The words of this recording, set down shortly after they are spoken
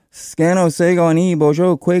Scano Segoni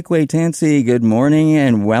Bojo Kwekwe Tansi. Good morning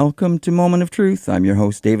and welcome to Moment of Truth. I'm your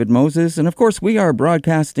host, David Moses. And of course, we are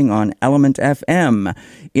broadcasting on Element FM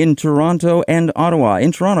in Toronto and Ottawa.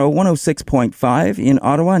 In Toronto, 106.5. In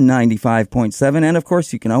Ottawa, 95.7. And of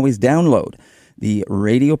course, you can always download the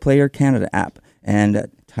Radio Player Canada app and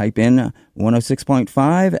type in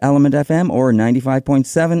 106.5 Element FM or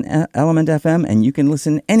 95.7 Element FM, and you can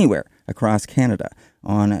listen anywhere across Canada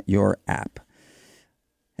on your app.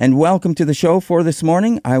 And welcome to the show for this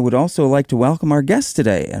morning. I would also like to welcome our guest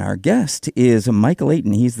today. And our guest is Michael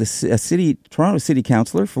Ayton. He's the Toronto City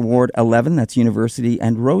Councillor for Ward 11, that's University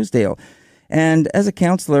and Rosedale. And as a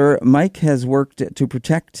councillor, Mike has worked to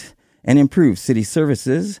protect and improve city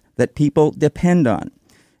services that people depend on,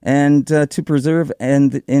 and to preserve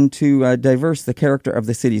and to diverse the character of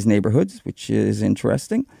the city's neighborhoods, which is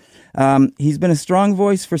interesting. He's been a strong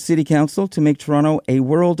voice for City Council to make Toronto a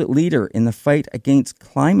world leader in the fight against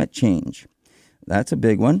climate change. That's a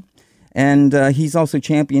big one. And he's also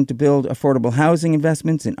championed to build affordable housing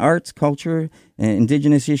investments in arts, culture,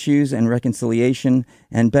 Indigenous issues and reconciliation,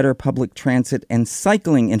 and better public transit and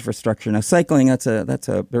cycling infrastructure. Now, cycling, that's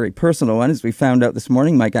a very personal one. As we found out this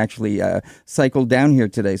morning, Mike actually cycled down here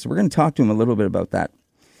today. So we're going to talk to him a little bit about that.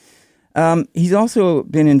 He's also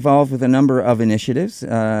been involved with a number of initiatives,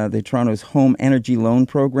 the Toronto's Home Energy Loan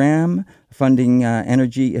Program, funding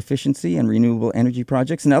energy efficiency and renewable energy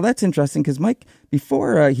projects. Now, that's interesting because Mike,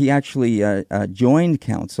 before he actually joined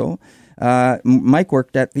council, Mike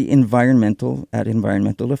worked at the Environmental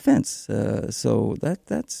Defense. So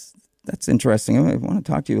that's interesting. I want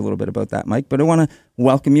to talk to you a little bit about that, Mike, but I want to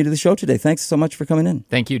welcome you to the show today. Thanks so much for coming in.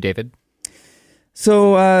 Thank you, David.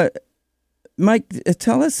 So, Mike,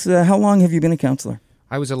 tell us, how long have you been a councillor?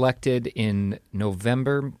 I was elected in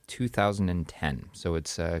November 2010, so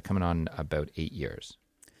it's coming on about 8 years.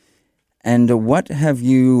 And what have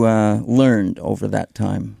you learned over that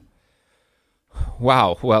time?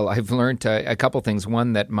 Wow. Well, I've learned a couple things.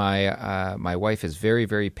 One, that my wife is very,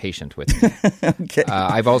 very patient with me. Okay.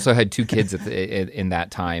 I've also had 2 kids in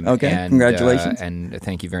that time. Okay, and, congratulations. And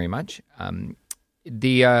thank you very much. I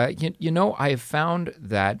have found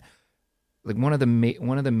that one of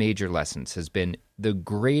the major lessons has been the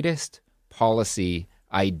greatest policy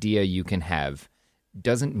idea you can have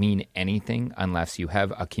doesn't mean anything unless you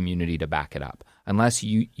have a community to back it up. Unless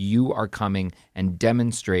you are coming and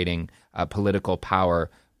demonstrating political power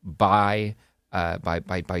by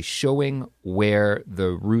showing where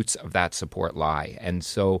the roots of that support lie. And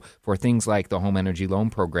so for things like the Home Energy Loan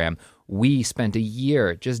Program, we spent a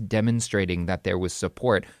year just demonstrating that there was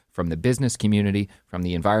support from the business community, from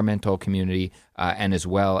the environmental community, and as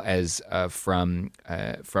well as from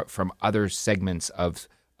other segments of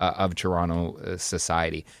Toronto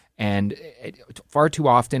society. And far too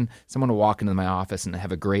often, someone will walk into my office and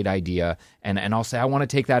have a great idea, and I'll say, I want to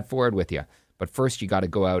take that forward with you. But first, you got to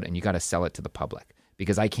go out and you got to sell it to the public,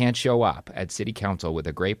 because I can't show up at City Council with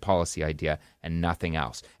a great policy idea and nothing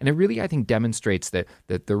else. And it really, I think, demonstrates that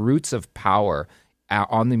the roots of power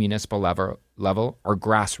on the municipal level are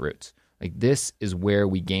grassroots. Like, this is where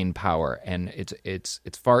we gain power, and it's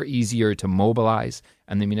far easier to mobilize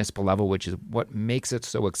on the municipal level, which is what makes it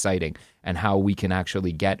so exciting, and how we can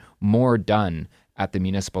actually get more done at the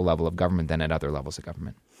municipal level of government than at other levels of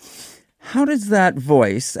government. How does that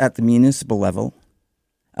voice at the municipal level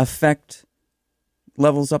affect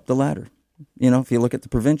levels up the ladder? If you look at the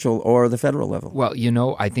provincial or the federal level.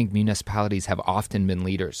 Well, I think municipalities have often been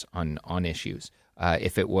leaders on issues.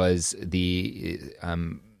 If it was the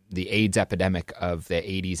AIDS epidemic of the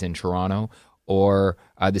 80s in Toronto, or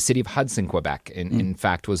the city of Hudson, Quebec, in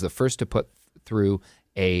fact, was the first to put through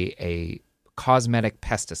a cosmetic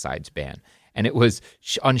pesticides ban. And it was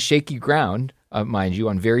on shaky ground, mind you,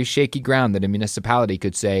 on very shaky ground, that a municipality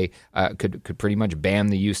could say, could pretty much ban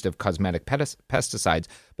the use of cosmetic pesticides.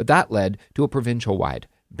 But that led to a provincial-wide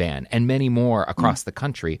ban, and many more across the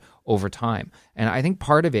country over time. And I think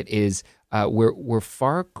part of it is we're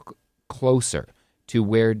far closer to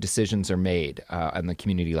where decisions are made on the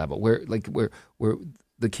community level. We're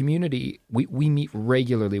the community. We meet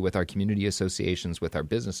regularly with our community associations, with our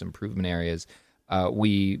business improvement areas.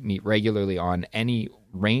 We meet regularly on any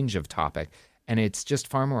range of topic, and it's just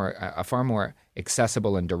a far more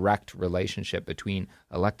accessible and direct relationship between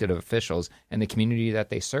elected officials and the community that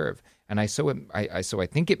they serve. And I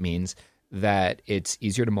think it means that it's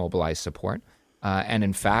easier to mobilize support, and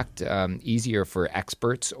in fact, easier for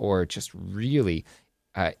experts or just really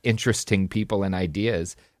interesting people and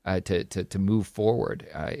ideas to move forward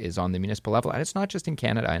is on the municipal level. And it's not just in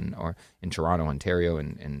Canada or in Toronto, Ontario,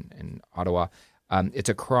 and Ottawa. It's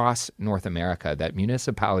across North America that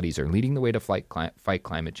municipalities are leading the way to fight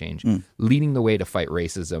climate change, leading the way to fight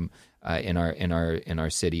racism in our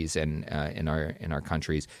cities and in our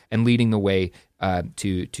countries, and leading the way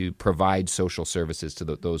to provide social services to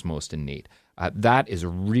those most in need. That is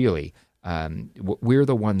really we're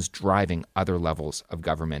the ones driving other levels of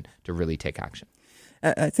government to really take action.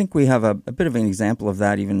 I think we have a bit of an example of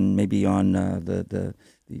that, even maybe on the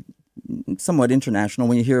somewhat international,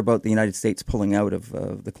 when you hear about the United States pulling out of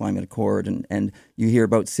the Climate Accord, and you hear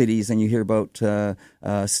about cities and you hear about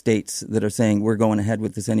states that are saying we're going ahead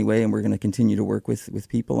with this anyway and we're going to continue to work with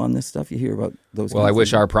people on this stuff. You hear about those. Well, I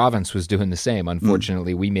wish our province was doing the same.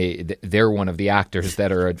 Unfortunately, they're one of the actors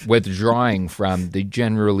that are withdrawing from the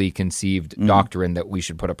generally conceived doctrine that we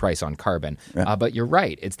should put a price on carbon. Right. But you're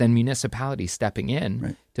right. It's then municipalities stepping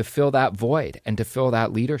in to fill that void and to fill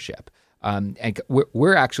that leadership. And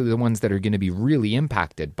we're actually the ones that are going to be really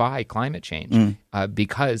impacted by climate change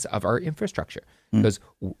because of our infrastructure. Because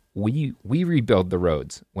we rebuild the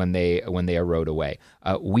roads when they erode away.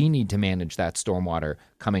 We need to manage that stormwater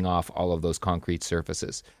coming off all of those concrete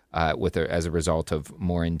surfaces as a result of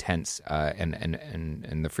more intense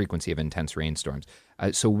and the frequency of intense rainstorms.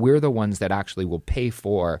 So we're the ones that actually will pay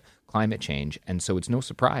for climate change, and so it's no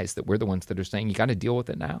surprise that we're the ones that are saying you got to deal with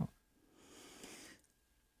it now.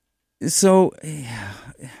 So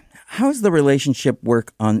how does the relationship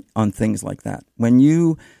work on things like that? When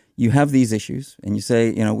you have these issues and you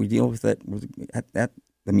say, we deal with it at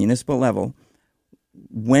the municipal level,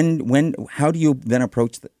 how do you then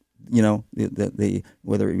approach the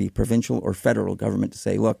whether it be provincial or federal government to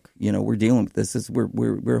say, look, we're dealing with this,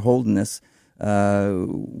 we're holding this.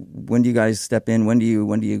 When do you guys step in? When do you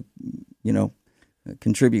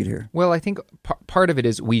contribute here? Well, I think part of it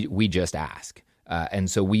is we just ask. And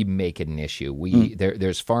so we make it an issue.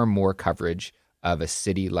 There's far more coverage of a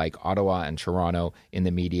city like Ottawa and Toronto in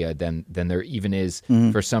the media than there even is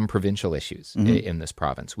for some provincial issues in this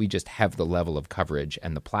province. We just have the level of coverage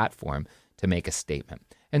and the platform to make a statement.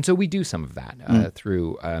 And so we do some of that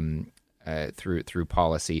through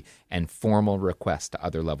policy and formal requests to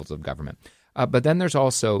other levels of government. But then there's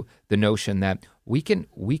also the notion that we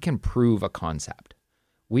can prove a concept.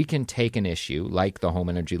 We can take an issue like the home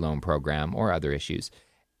energy loan program or other issues,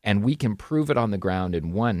 and we can prove it on the ground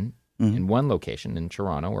in one location, in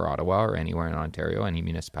Toronto or Ottawa or anywhere in Ontario, any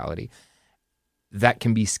municipality, that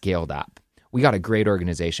can be scaled up. We got a great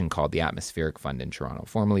organization called the Atmospheric Fund in Toronto,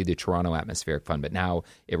 formerly the Toronto Atmospheric Fund, but now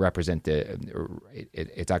it represents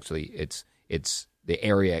it's the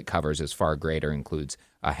area it covers is far greater, includes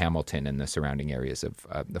Hamilton and the surrounding areas of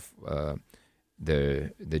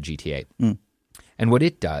the GTA. And what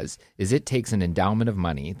it does is it takes an endowment of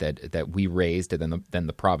money that we raised and then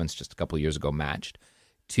the province just a couple of years ago matched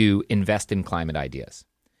to invest in climate ideas,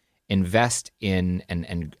 invest in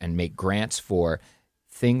and make grants for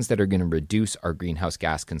things that are going to reduce our greenhouse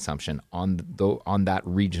gas consumption on that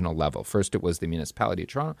regional level. First it was the municipality of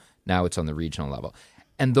Toronto, now it's on the regional level.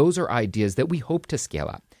 And those are ideas that we hope to scale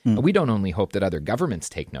up. We don't only hope that other governments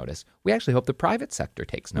take notice, we actually hope the private sector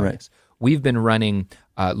takes notice. Right. We've been running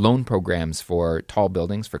loan programs for tall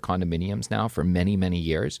buildings, for condominiums now for many, many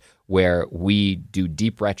years, where we do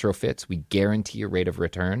deep retrofits. We guarantee a rate of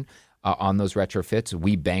return on those retrofits.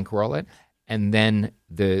 We bankroll it. And then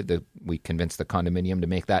we convince the condominium to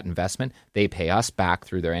make that investment. They pay us back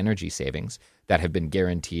through their energy savings that have been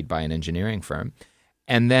guaranteed by an engineering firm.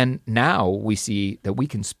 And then now we see that we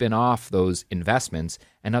can spin off those investments,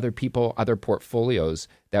 and other people, other portfolios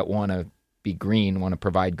that want to be green, want to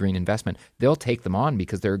provide green investment, they'll take them on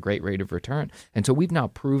because they're a great rate of return. And so we've now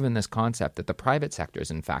proven this concept that the private sector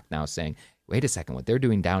is in fact now saying, wait a second, what they're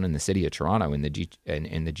doing down in the city of Toronto in the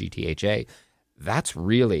GTHA,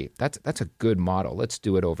 that's a good model. Let's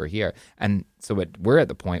do it over here. And so we're at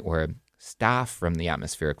the point where staff from the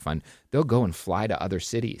Atmospheric Fund, they'll go and fly to other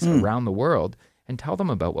cities around the world and tell them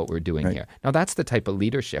about what we're doing here. Now, that's the type of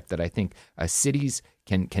leadership that I think cities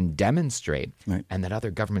can demonstrate and that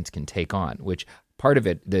other governments can take on, which part of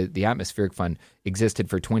it, the Atmospheric Fund existed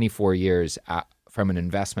for 24 years from an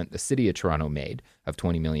investment the city of Toronto made of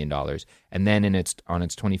 $20 million. And then on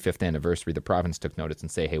its 25th anniversary, the province took notice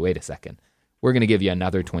and say, hey, wait a second. We're going to give you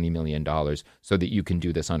another $20 million so that you can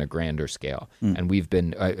do this on a grander scale. And we've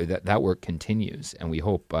been that work continues, and we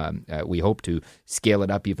hope to scale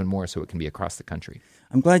it up even more so it can be across the country.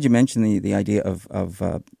 I'm glad you mentioned the idea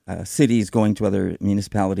of cities going to other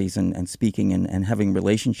municipalities and speaking and having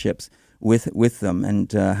relationships with them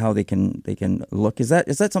and how they can look. Is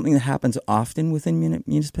that something that happens often within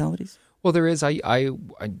municipalities? Well, there is.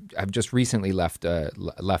 I've just recently left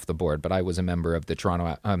the board, but I was a member of the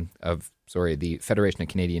the Federation of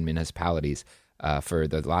Canadian Municipalities for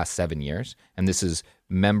the last 7 years. And this is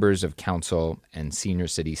members of council and senior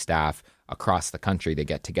city staff across the country. They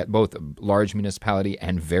get to get both large municipality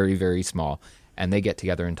and very, very small. And they get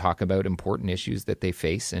together and talk about important issues that they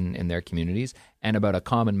face in their communities and about a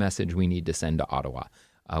common message we need to send to Ottawa.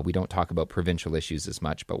 We don't talk about provincial issues as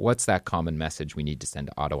much, but what's that common message we need to send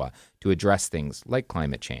to Ottawa to address things like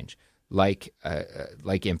climate change, like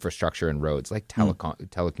infrastructure and roads, like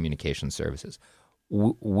telecommunication services?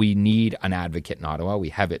 We need an advocate in Ottawa. We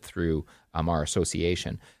have it through our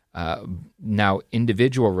association. Now,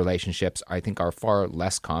 individual relationships, I think, are far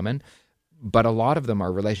less common, but a lot of them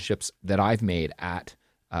are relationships that I've made at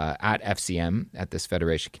FCM, at this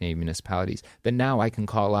Federation of Canadian Municipalities, that now I can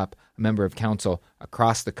call up a member of council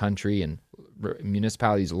across the country and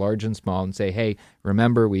municipalities large and small and say, hey,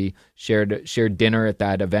 remember we shared dinner at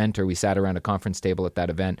that event, or we sat around a conference table at that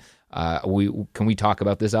event. Can we talk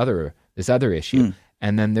about this other issue?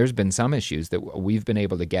 And then there's been some issues that we've been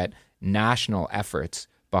able to get national efforts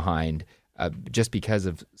behind just because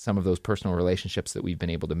of some of those personal relationships that we've been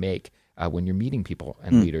able to make when you're meeting people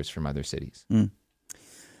and leaders from other cities.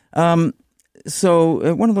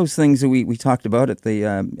 So one of those things that we talked about at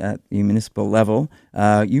the municipal level,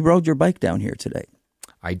 you rode your bike down here today.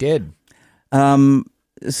 I did.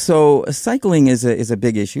 So cycling is a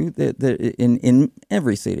big issue in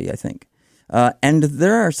every city, I think. And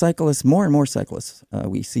there are cyclists, more and more cyclists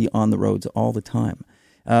we see on the roads all the time.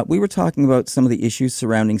 We were talking about some of the issues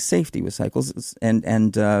surrounding safety with cycles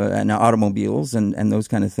and automobiles and those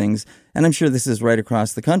kind of things. And I'm sure this is right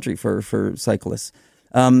across the country for cyclists.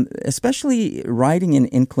 Especially riding in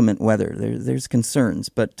inclement weather, there's concerns.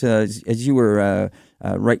 But as you were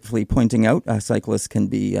rightfully pointing out, cyclists can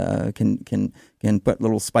put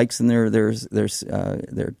little spikes in their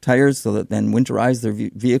tires so that then winterize their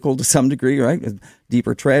vehicle to some degree, right?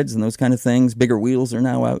 Deeper treads and those kind of things. Bigger wheels are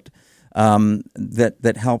now out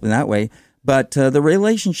that help in that way. But the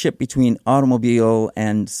relationship between automobile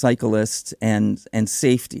and cyclists and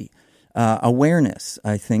safety. Awareness,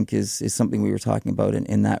 I think, is something we were talking about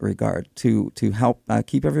in that regard to help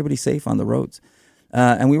keep everybody safe on the roads.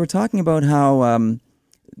 And we were talking about how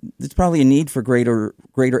there's probably a need for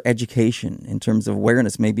greater education in terms of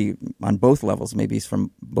awareness, maybe on both levels, maybe it's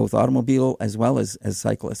from both automobile as well as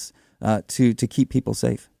cyclists, to keep people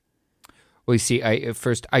safe. Well, you see,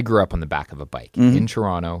 I grew up on the back of a bike in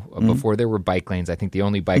Toronto. Before there were bike lanes, I think the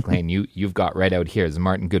only bike lane you've got right out here is the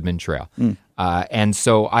Martin Goodman Trail. And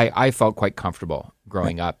so I felt quite comfortable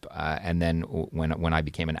growing up. And then when I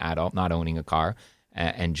became an adult, not owning a car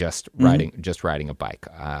and just riding a bike,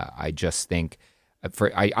 I just think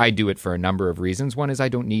I do it for a number of reasons. One is I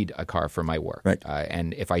don't need a car for my work. Right.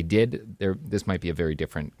 And if I did, this might be a very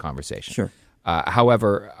different conversation. Sure.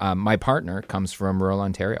 However, my partner comes from rural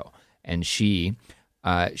Ontario. And she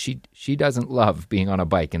doesn't love being on a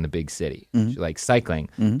bike in the big city. She likes cycling,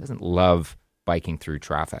 doesn't love biking through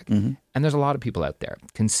traffic. And there's a lot of people out there.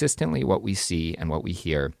 Consistently, what we see and what we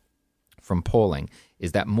hear from polling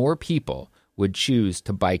is that more people would choose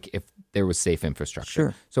to bike if there was safe infrastructure.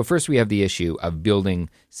 Sure. So first we have the issue of building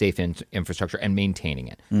safe infrastructure and maintaining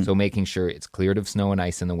it. So making sure it's cleared of snow and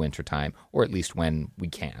ice in the wintertime, or at least when we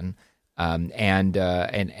can. And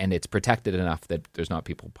it's protected enough that there's not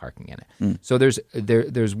people parking in it. So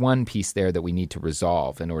there's one piece there that we need to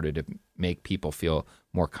resolve in order to make people feel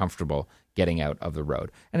more comfortable getting out of the road.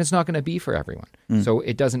 And it's not going to be for everyone. So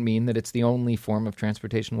it doesn't mean that it's the only form of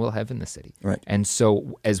transportation we'll have in the city. Right. And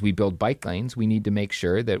so as we build bike lanes, we need to make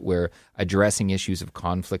sure that we're addressing issues of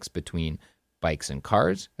conflicts between bikes and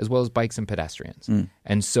cars, as well as bikes and pedestrians.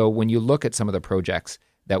 And so when you look at some of the projects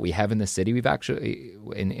that we have in the city, we've actually,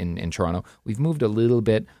 in Toronto, we've moved a little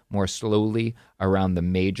bit more slowly around the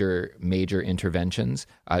major interventions,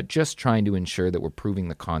 just trying to ensure that we're proving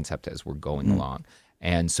the concept as we're going along.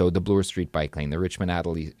 And so the Bloor Street bike lane, the Richmond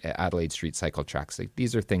Adelaide Street cycle tracks,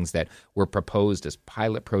 these are things that were proposed as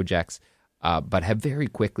pilot projects, but have very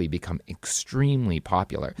quickly become extremely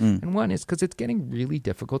popular. And one is because it's getting really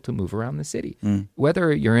difficult to move around the city.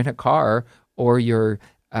 Whether you're in a car or you're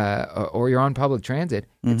on public transit,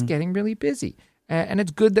 it's getting really busy. And it's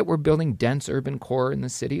good that we're building dense urban core in the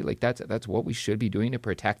city. Like that's what we should be doing to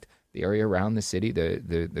protect the area around the city,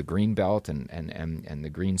 the green belt and the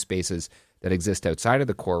green spaces that exist outside of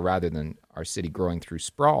the core, rather than our city growing through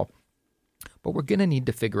sprawl. But we're going to need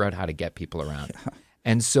to figure out how to get people around. Yeah.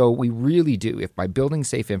 And so we really do, if by building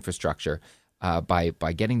safe infrastructure,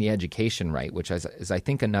 by getting the education right, which is I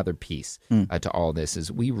think another piece to all this,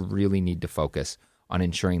 is we really need to focus on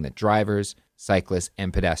ensuring that drivers, cyclists,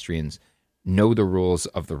 and pedestrians know the rules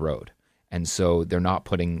of the road. And so they're not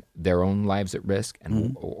putting their own lives at risk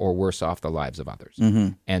and or worse off, the lives of others.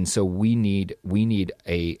 And so we need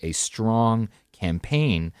a strong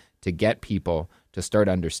campaign to get people to start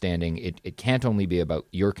understanding it can't only be about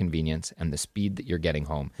your convenience and the speed that you're getting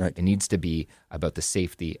home. Right. It needs to be about the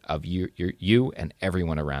safety of you and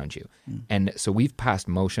everyone around you. And so we've passed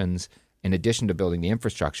motions, in addition to building the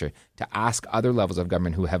infrastructure, to ask other levels of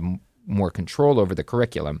government who have more control over the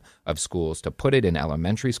curriculum of schools to put it in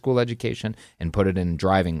elementary school education and put it in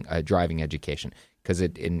driving education. Because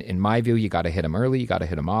in my view, you got to hit them early, you got to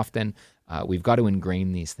hit them often. We've got to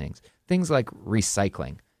ingrain these things. Things like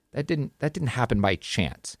recycling. That didn't happen by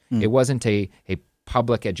chance. It wasn't a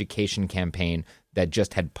public education campaign that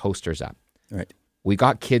just had posters up. Right. We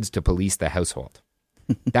got kids to police the household.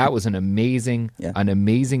 That was an amazing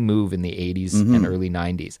move in the 80s and early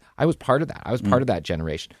 90s. I was part of that. I was part of that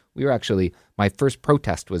generation. We were actually, my first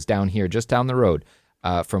protest was down here, just down the road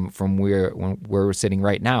from where we're sitting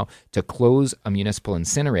right now, to close a municipal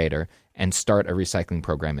incinerator and start a recycling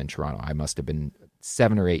program in Toronto. I must have been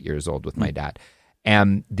 7 or 8 years old with my dad.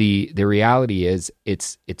 And the reality is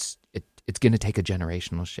it's going to take a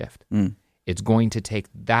generational shift. It's going to take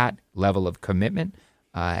that level of commitment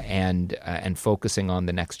and focusing on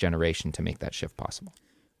the next generation to make that shift possible.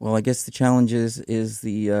 Well, I guess the challenge is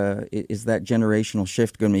that generational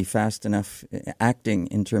shift going to be fast enough acting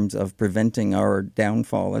in terms of preventing our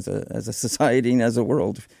downfall as a society and as a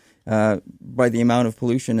world by the amount of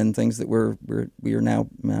pollution and things that we are now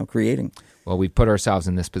creating. Well, we've put ourselves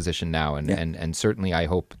in this position now, and certainly I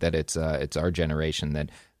hope that it's our generation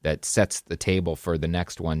that sets the table for the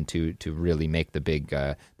next one to really make the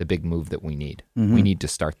big move that we need. We need to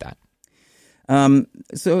start that.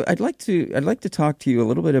 So I'd like to talk to you a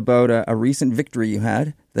little bit about a recent victory you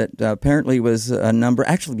had that apparently was a number.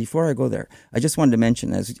 Actually, before I go there, I just wanted to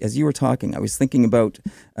mention, as you were talking, I was thinking about,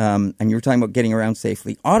 and you were talking about getting around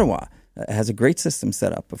safely. Ottawa has a great system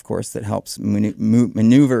set up, of course, that helps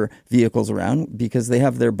maneuver vehicles around, because they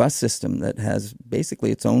have their bus system that has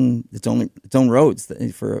basically its own roads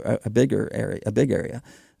for a big area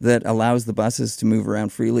that allows the buses to move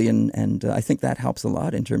around freely, and I think that helps a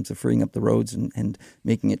lot in terms of freeing up the roads and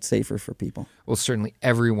making it safer for people. Well, certainly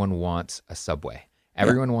everyone wants a subway.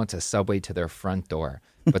 Everyone wants a subway to their front door.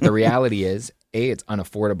 But the reality is, A, it's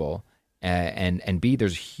unaffordable, and B,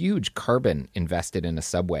 there's huge carbon invested in a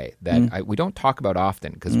subway that we don't talk about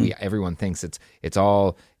often, because everyone thinks it's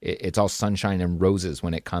all sunshine and roses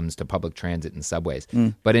when it comes to public transit and subways.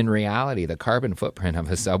 But in reality, the carbon footprint of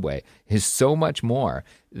a subway is so much more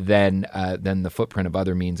than the footprint of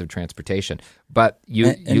other means of transportation. But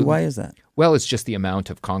why is that? Well, it's just the amount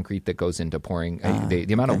of concrete that goes into pouring,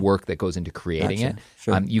 the amount of work that goes into creating it.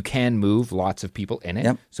 Sure. You can move lots of people in it.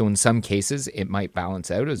 Yep. So in some cases, it might balance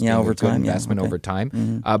out as being a good investment over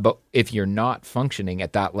time. But if you're not functioning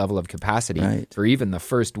at that level of capacity for even the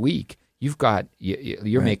first week,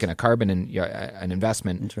 you're making a carbon an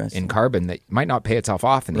investment in carbon that might not pay itself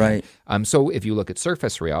off in the end. So if you look at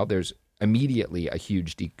surface rail, there's immediately a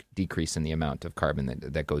huge decrease in the amount of carbon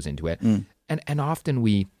that goes into it. And often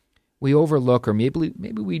we overlook, or maybe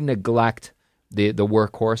we neglect the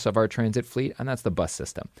workhorse of our transit fleet, and that's the bus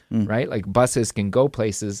system, right? Like, buses can go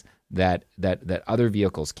places that other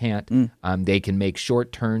vehicles can't. They can make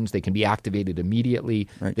short turns. They can be activated immediately.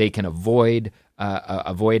 They can avoid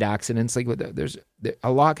accidents. Like, there's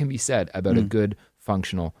a lot can be said about a good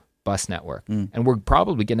functional bus network, and we're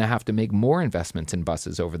probably going to have to make more investments in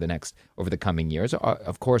buses over the coming years.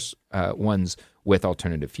 Of course, ones with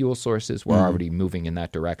alternative fuel sources. We're already moving in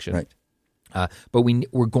that direction. Right. But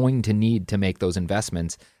we're going to need to make those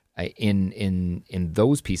investments in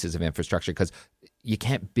those pieces of infrastructure, because you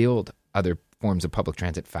can't build other forms of public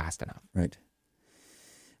transit fast enough. Right.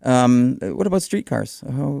 What about streetcars?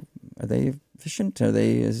 How are they efficient? Are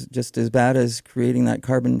they just as bad as creating that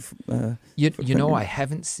carbon? I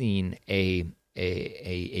haven't seen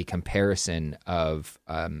a comparison of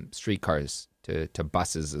streetcars to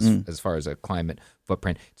buses as far as a climate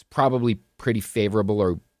footprint. It's probably pretty favorable,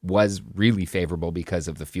 or was really favorable, because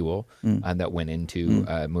of the fuel that went into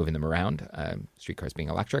moving them around, streetcars being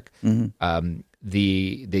electric.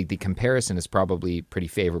 The comparison is probably pretty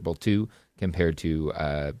favorable too, compared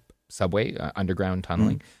to subway, underground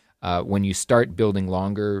tunneling. When you start building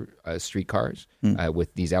longer streetcars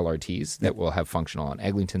with these LRTs that will have functional on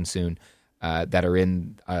Eglinton soon, that are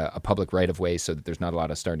in a public right-of-way, so that there's not a lot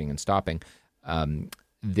of starting and stopping,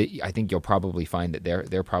 I think you'll probably find that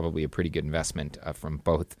they're probably a pretty good investment from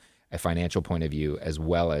both a financial point of view as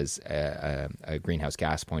well as a greenhouse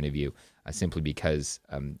gas point of view, simply because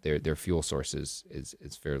their fuel sources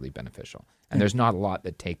is fairly beneficial. And there's not a lot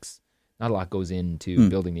that takes not a lot goes into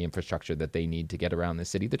building the infrastructure that they need to get around the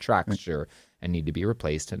city. The tracks, sure, and need to be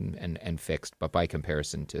replaced and fixed. But by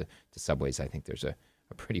comparison to subways, I think there's a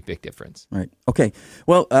pretty big difference. Right. Okay.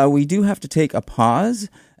 Well, we do have to take a pause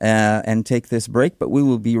and take this break, but we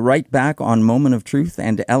will be right back on Moment of Truth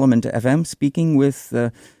and Element FM, speaking with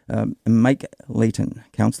Mike Layton,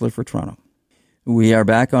 Councillor for Toronto. We are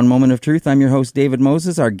back on Moment of Truth. I'm your host, David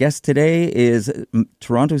Moses. Our guest today is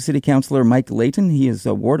Toronto City Councillor Mike Layton. He is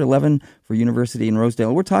Ward 11 for University in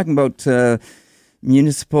Rosedale. We're talking about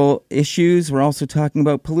municipal issues. We're also talking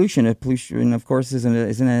about pollution. Pollution, of course, isn't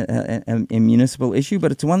a municipal issue,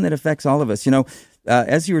 but it's one that affects all of us. You know,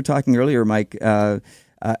 as you were talking earlier, Mike,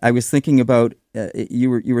 I was thinking about you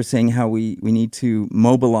were saying how we need to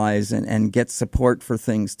mobilize and get support for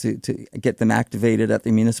things to get them activated at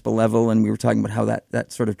the municipal level, and we were talking about how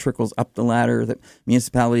that sort of trickles up the ladder. That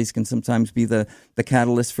municipalities can sometimes be the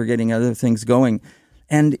catalyst for getting other things going,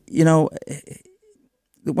 and you know.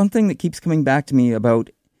 The one thing that keeps coming back to me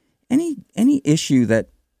about any issue that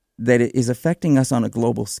is affecting us on a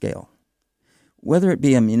global scale, whether it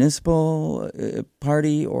be a municipal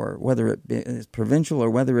party or whether it be provincial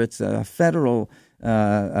or whether it's a federal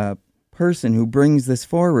person who brings this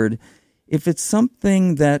forward, if it's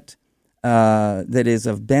something that is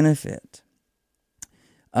of benefit,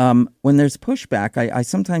 when there's pushback, I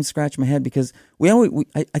sometimes scratch my head because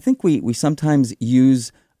I think we sometimes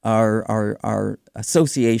use our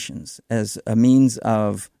associations as a means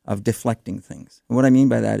of deflecting things. And what I mean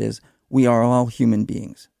by that is we are all human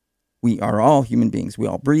beings. We are all human beings. We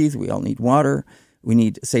all breathe. We all need water. We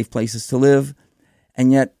need safe places to live.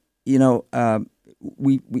 And yet, you know,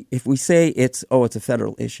 we if we say it's a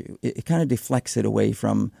federal issue, it kind of deflects it away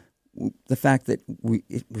from the fact that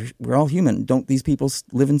we're all human. Don't these people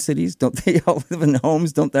live in cities? Don't they all live in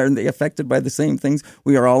homes? Aren't they affected by the same things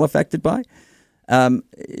we are all affected by?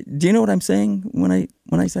 Do you know what I'm saying when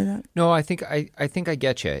I say that? No, I think I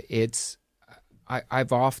get you.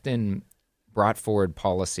 I've often brought forward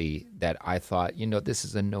policy that I thought, you know, this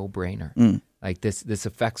is a no-brainer. Like this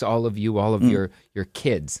affects all of you, all of your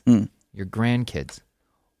kids, your grandkids.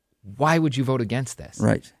 Why would you vote against this?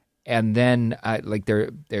 Right. And then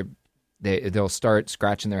they'll start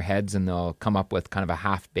scratching their heads and they'll come up with kind of a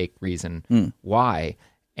half-baked reason why.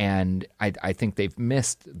 And I think they've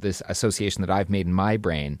missed this association that I've made in my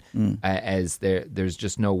brain as there's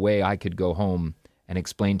just no way I could go home and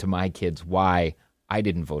explain to my kids why I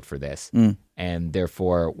didn't vote for this, and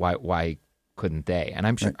therefore why couldn't they? And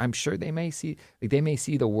I'm sure they may see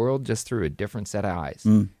the world just through a different set of eyes,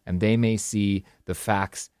 and they may see the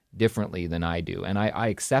facts differently than I do, and I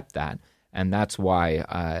accept that, and that's why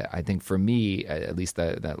I think for me, at least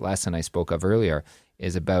that lesson I spoke of earlier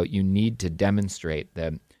is about you need to demonstrate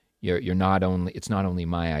that you're not only it's not only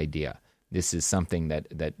my idea. This is something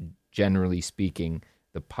that generally speaking,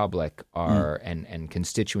 the public are and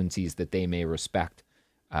constituencies that they may respect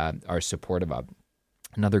are supportive of.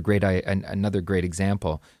 Another great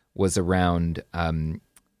example was around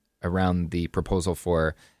the proposal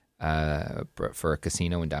for a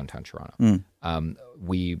casino in downtown Toronto.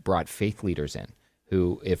 We brought faith leaders in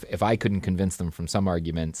who, if I couldn't convince them from some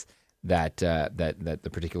arguments that the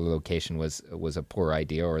particular location was a poor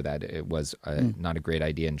idea or that it was not a great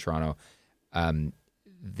idea in Toronto,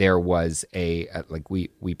 there was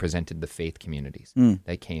we presented the faith communities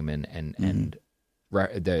that came in and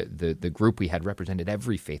the group we had represented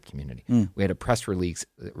every faith community. We had a press release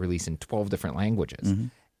in 12 different languages,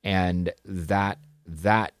 and that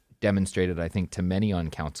demonstrated, I think, to many on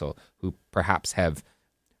council who perhaps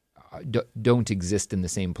don't exist in the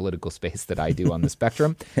same political space that I do on the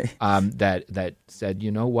spectrum, that said,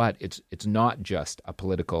 you know what, it's not just a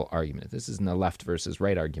political argument. This isn't a left versus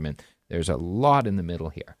right argument. There's a lot in the middle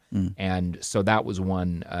here. And so that was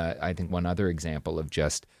one other example of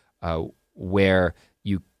just where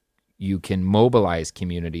you can mobilize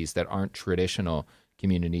communities that aren't traditional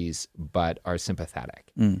communities but are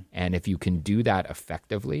sympathetic. And if you can do that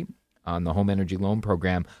effectively on the Home Energy Loan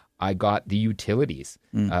Program, I got the utilities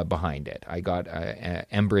behind it. I got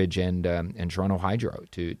Enbridge and Toronto Hydro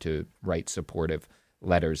to write supportive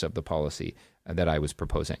letters of the policy that I was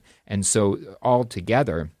proposing. And so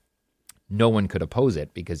altogether, no one could oppose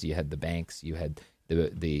it because you had the banks, you had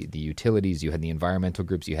the utilities, you had the environmental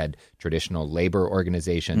groups, you had traditional labor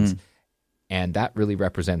organizations, and that really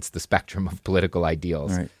represents the spectrum of political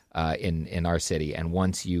ideals in our city. And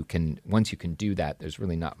once you can do that, there's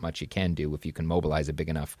really not much you can do if you can mobilize a big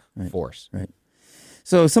enough force. Right.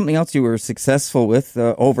 So something else you were successful with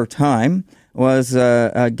over time was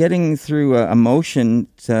getting through a motion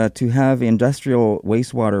to have industrial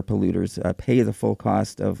wastewater polluters pay the full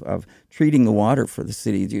cost of treating the water for the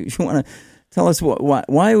city. Do you want to tell us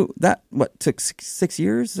why that took 6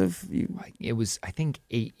 years of you? It was, I think,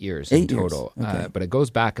 8 years in total. Okay. But it goes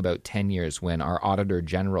back about 10 years when our Auditor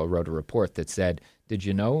General wrote a report that said, did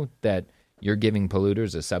you know that you're giving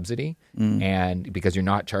polluters a subsidy and because you're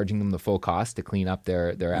not charging them the full cost to clean up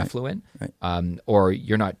their effluent, or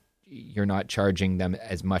you're not charging them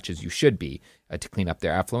as much as you should be to clean up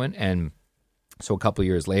their effluent. And so a couple of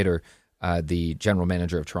years later, the general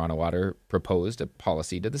manager of Toronto Water proposed a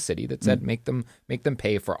policy to the city that said make them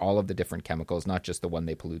pay for all of the different chemicals, not just the one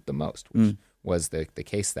they pollute the most, which was the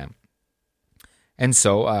case then. And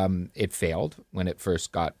so it failed when it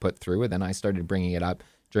first got put through, and then I started bringing it up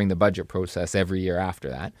during the budget process every year after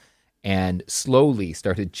that, and slowly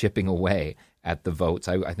started chipping away at the votes.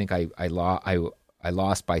 I think I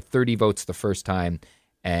lost by 30 votes the first time,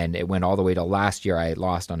 and it went all the way to last year. I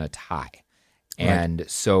lost on a tie. And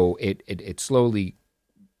so it slowly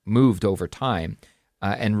moved over time.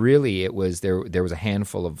 And really it was there was a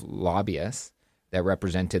handful of lobbyists that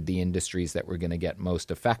represented the industries that were going to get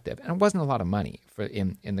most effective. And it wasn't a lot of money for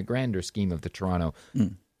in the grander scheme of the Toronto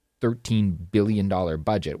 $13 billion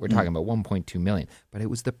budget. We're talking about $1.2 million, but it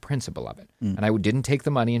was the principle of it. And I didn't take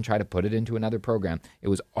the money and try to put it into another program. It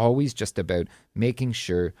was always just about making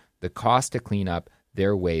sure the cost to clean up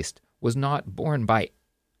their waste was not borne by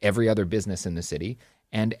every other business in the city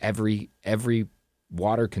and every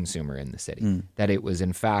water consumer in the city, that it was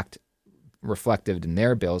in fact reflected in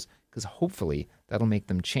their bills, because hopefully that'll make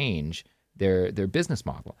them change their business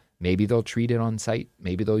model. Maybe they'll treat it on site.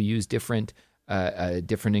 Maybe they'll use different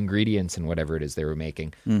ingredients in whatever it is they were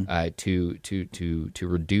making to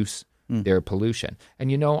reduce their pollution.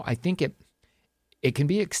 And I think it can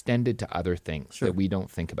be extended to other things that we don't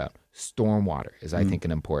think about. Stormwater is, I think,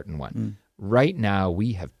 an important one. Right now,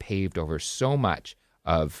 we have paved over so much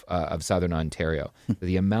of southern Ontario.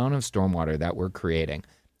 The amount of stormwater that we're creating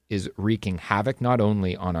is wreaking havoc not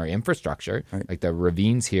only on our infrastructure, like the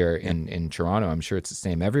ravines here in Toronto, I'm sure it's the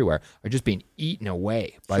same everywhere, are just being eaten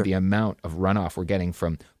away by the amount of runoff we're getting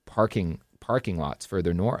from parking lots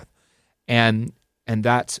further north. And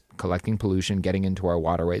that's collecting pollution, getting into our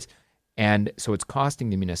waterways. And so it's costing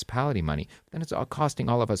the municipality money. But then it's all costing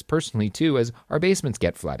all of us personally, too, as our basements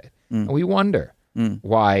get flooded. And we wonder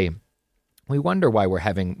why we're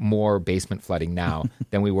having more basement flooding now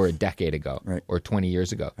than we were a decade ago or 20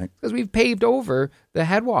 years ago. Because we've paved over the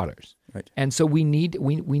headwaters. And so we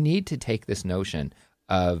need to take this notion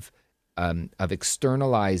of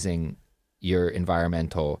externalizing your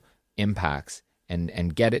environmental impacts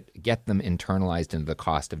and get them internalized into the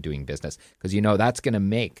cost of doing business. Because that's going to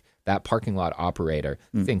make that parking lot operator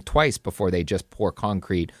think twice before they just pour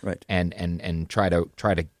concrete and try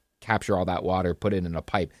to capture all that water, put it in a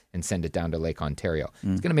pipe, and send it down to Lake Ontario.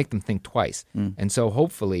 It's going to make them think twice. And so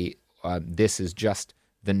hopefully this is just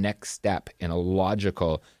the next step in a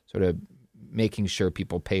logical sort of making sure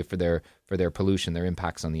people pay for their pollution, their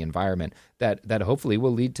impacts on the environment, that hopefully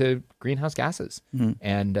will lead to greenhouse gases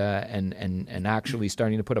and actually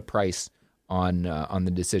starting to put a price on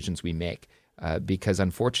the decisions we make. Because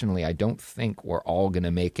unfortunately, I don't think we're all going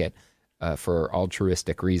to make it for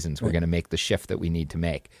altruistic reasons. We're going to make the shift that we need to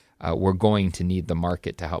make. We're going to need the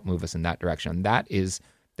market to help move us in that direction. And that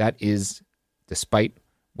is, despite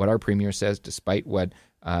what our premier says, despite what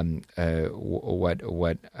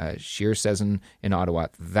Scheer says in Ottawa,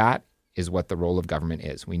 that is what the role of government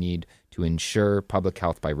is. We need to ensure public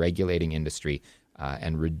health by regulating industry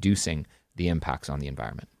and reducing the impacts on the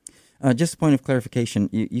environment. Just a point of clarification,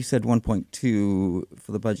 you said 1.2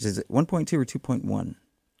 for the budget. Is it 1.2 or 2.1?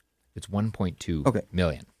 It's 1.2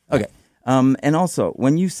 million. Okay. And also,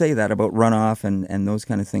 when you say that about runoff and those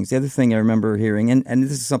kind of things, the other thing I remember hearing, and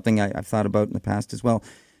this is something I've thought about in the past as well,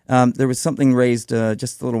 there was something raised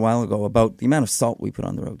just a little while ago about the amount of salt we put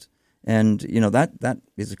on the roads. And, that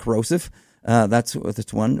is corrosive. That's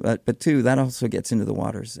one. But two, that also gets into the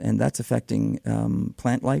waters, and that's affecting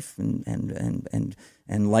plant life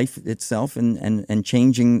and life itself, and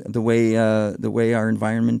changing the way our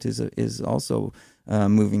environment is also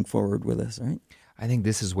moving forward with us, right? I think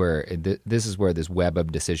this is where this web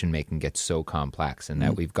of decision making gets so complex, and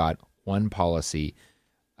that we've got one policy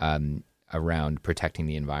around protecting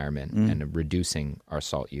the environment and reducing our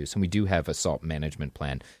salt use, and we do have a salt management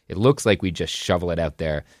plan. It looks like we just shovel it out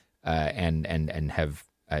there and have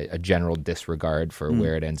a general disregard for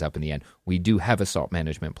where it ends up in the end. We do have a salt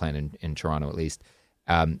management plan in Toronto, at least.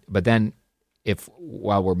 But then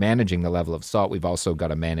while we're managing the level of salt, we've also got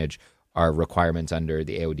to manage are requirements under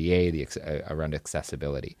the AODA around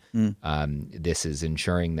accessibility. This is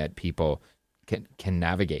ensuring that people can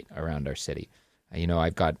navigate around our city.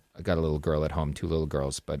 I've got a little girl at home, 2 little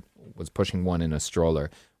girls, but was pushing one in a stroller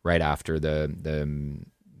right after the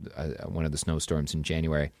one of the snowstorms in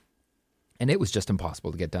January, and it was just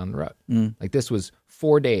impossible to get down the road. Like, this was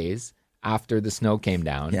 4 days after the snow came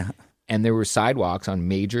down, and there were sidewalks on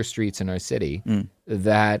major streets in our city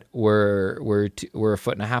that were a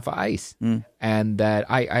foot and a half of ice, and that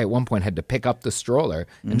I at one point had to pick up the stroller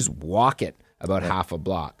and just walk it about half a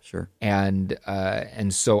block. Sure. And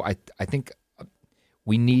so I think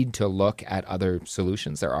we need to look at other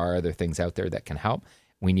solutions. There are other things out there that can help.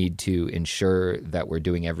 We need to ensure that we're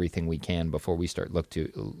doing everything we can before we start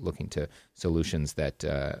looking to solutions that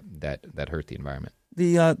hurt the environment.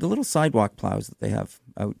 The little sidewalk plows that they have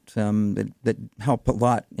out that help a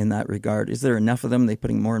lot in that regard. Is there enough of them? They're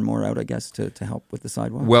putting more and more out, I guess, to help with the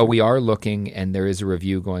sidewalks? Well, we are looking, and there is a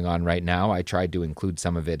review going on right now. I tried to include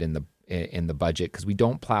some of it in the budget because we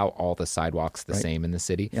don't plow all the sidewalks the same in the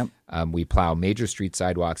city. Yep. We plow major street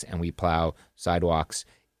sidewalks, and we plow sidewalks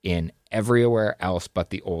in everywhere else but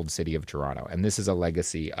the old city of Toronto. And this is a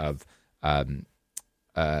legacy of the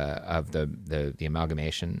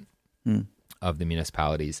amalgamation of the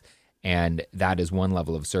municipalities. And that is one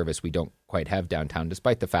level of service we don't quite have downtown,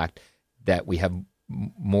 despite the fact that we have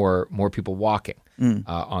more people walking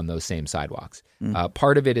on those same sidewalks.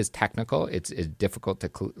 Part of it is technical. It's difficult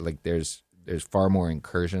to there's far more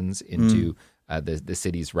incursions into the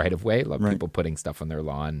city's right of way. People putting stuff on their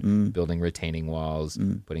lawn, building retaining walls,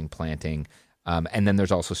 putting planting, and then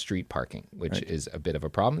there's also street parking, which is a bit of a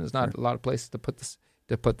problem. There's not a lot of places to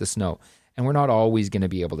put the snow, and we're not always going to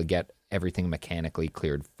be able to get everything mechanically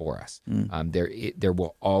cleared for us. There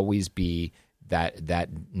will always be that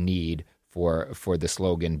need for the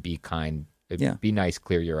slogan "Be kind, be nice,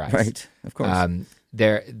 clear your eyes." Right, of course.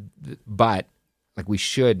 But we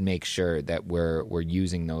should make sure that we're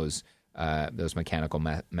using those mechanical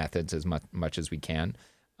methods as much as we can,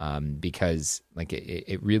 because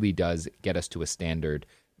it really does get us to a standard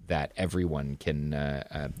that everyone can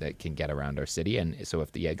get around our city. And so if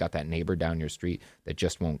you got that neighbor down your street that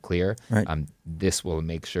just won't clear, this will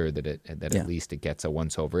make sure that at least it gets a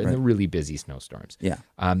once over in the really busy snowstorms. Yeah.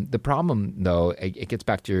 The problem, though, it gets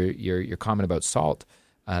back to your comment about salt.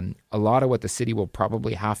 A lot of what the city will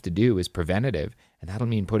probably have to do is preventative, and that'll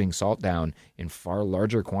mean putting salt down in far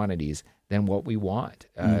larger quantities than what we want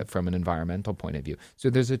from an environmental point of view. So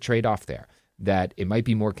there's a trade-off there, that it might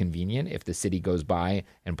be more convenient if the city goes by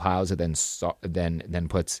and plows it, then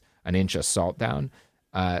puts an inch of salt down.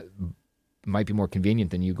 It might be more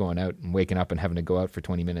convenient than you going out and waking up and having to go out for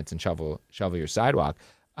 20 minutes and shovel your sidewalk.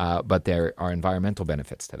 But there are environmental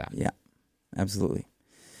benefits to that. Yeah, absolutely.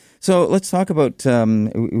 So let's talk about,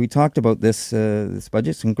 we talked about this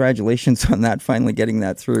budget. Congratulations on that, finally getting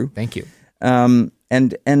that through. Thank you.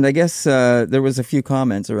 And I guess there was a few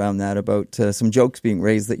comments around that about some jokes being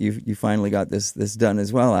raised that you finally got this done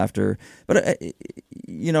as well after. But,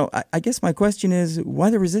 I guess my question is,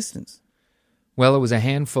 why the resistance? Well, it was a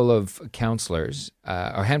handful of councillors, or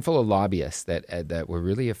a handful of lobbyists that were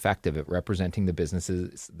really effective at representing the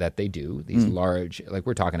businesses that they do, these large,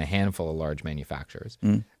 we're talking a handful of large manufacturers,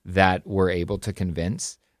 that were able to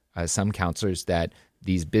convince some councillors that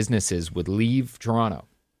these businesses would leave Toronto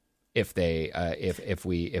if they if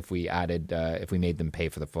we made them pay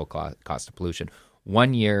for the full cost of pollution.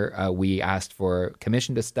 1 year, we asked for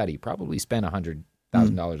commission to study, probably spent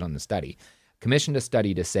 $100,000 on the study. Commissioned a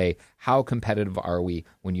study to say, how competitive are we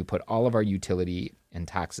when you put all of our utility and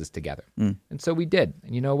taxes together? And so we did.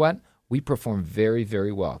 And you know what? We performed very,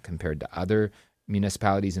 very well compared to other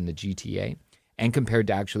municipalities in the GTA and compared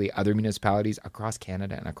to actually other municipalities across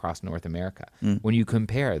Canada and across North America. When you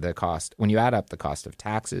compare the cost, when you add up the cost of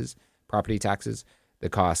taxes, property taxes, the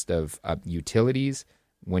cost of utilities,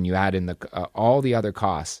 when you add in all the other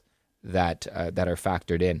costs that are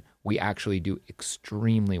factored in, we actually do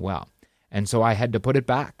extremely well. And so I had to put it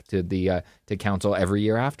back to the to council every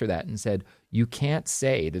year after that and said, you can't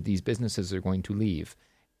say that these businesses are going to leave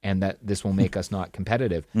and that this will make us not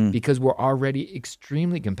competitive because we're already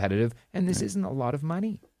extremely competitive and this isn't a lot of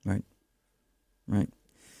money. Right.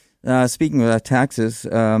 Speaking of taxes,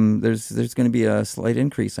 there's going to be a slight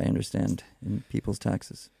increase, I understand, in people's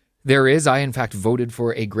taxes. There is. I, in fact, voted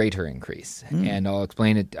for a greater increase. And I'll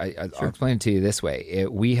explain it. I'll explain it to you this way.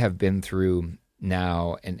 We have been through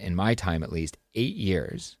now, in my time at least, 8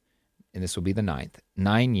 years, and this will be the 9th,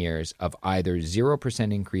 9 years of either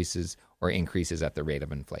 0% increases or increases at the rate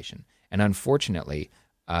of inflation. And unfortunately,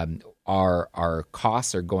 our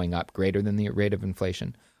costs are going up greater than the rate of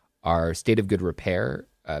inflation. Our state of good repair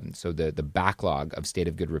so the backlog of state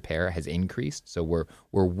of good repair has increased. So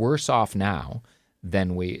we're worse off now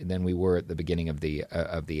than we were at the beginning of the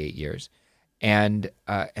 8 years, and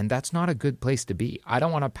that's not a good place to be. I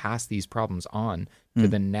don't want to pass these problems on to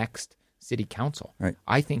the next city council. Right.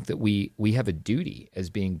 I think that we have a duty as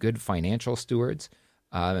being good financial stewards,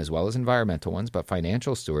 as well as environmental ones, but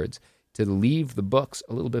financial stewards, to leave the books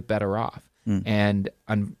a little bit better off. And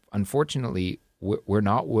unfortunately, we're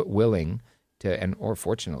not willing to, or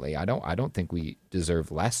fortunately, I don't think we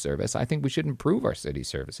deserve less service. I think we should improve our city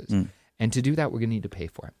services. And to do that, we're going to need to pay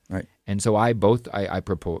for it. Right. And so I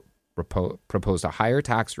proposed a higher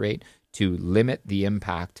tax rate to limit the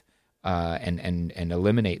impact and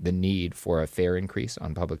eliminate the need for a fare increase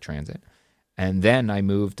on public transit. And then I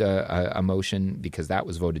moved a motion, because that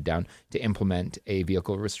was voted down, to implement a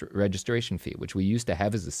vehicle registration fee, which we used to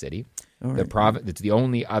have as a city. It's the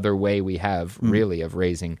only other way we have really of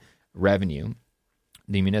raising revenue.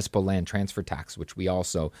 The municipal land transfer tax, which we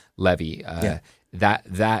also levy, that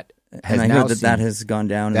has and I now heard that has gone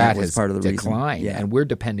down. And that was part of the declined, reason. and we're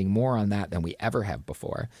depending more on that than we ever have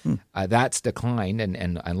before. That's declined,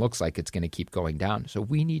 and looks like it's going to keep going down. So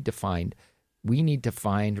we need to find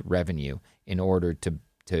revenue in order to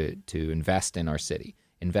invest in our city,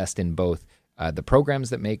 invest in both the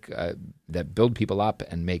programs that build people up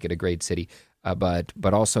and make it a great city,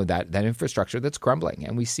 but also that infrastructure that's crumbling,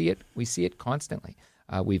 and we see it constantly.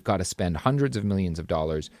 We've got to spend hundreds of millions of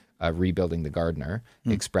dollars rebuilding the Gardiner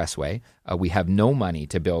Expressway. We have no money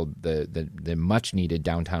to build the much needed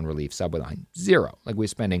downtown relief subway line. Zero. Like, we're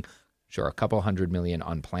spending, sure, a couple $100 million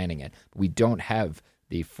on planning it. But we don't have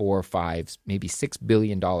the $4, $5, maybe $6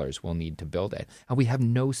 billion we'll need to build it, and we have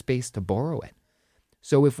no space to borrow it.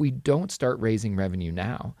 So if we don't start raising revenue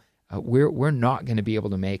now, we're not going to be able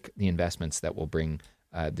to make the investments that will bring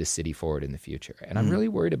this city forward in the future. And I'm really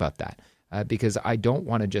worried about that, because I don't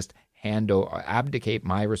want to just abdicate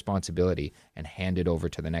my responsibility and hand it over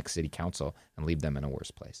to the next city council and leave them in a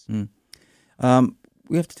worse place.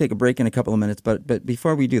 We have to take a break in a couple of minutes, but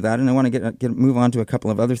before we do that, and I want to move on to a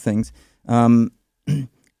couple of other things.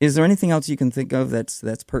 Is there anything else you can think of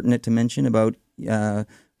that's pertinent to mention about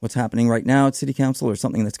what's happening right now at City Council, or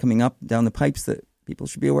something that's coming up down the pipes that people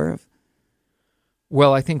should be aware of?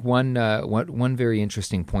 Well, I think one very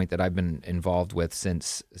interesting point that I've been involved with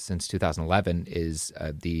since 2011 is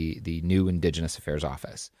the new Indigenous Affairs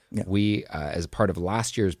Office. Yeah. We, as part of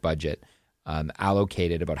last year's budget,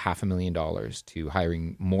 allocated about $500,000 to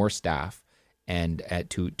hiring more staff and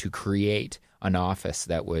to create an office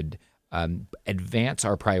that would advance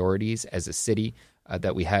our priorities as a city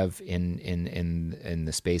that we have in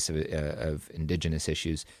the space of Indigenous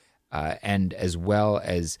issues, and as well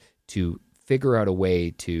as to figure out a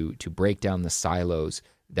way to break down the silos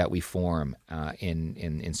that we form in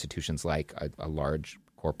institutions like a large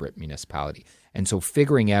corporate municipality. And so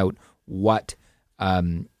figuring out what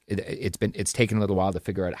it's taken a little while to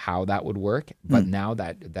figure out how that would work, but now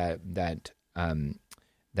that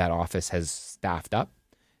office has staffed up,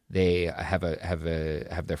 they have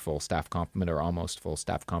their full staff complement, or almost full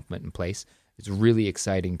staff complement, in place. It's really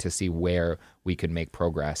exciting to see where we can make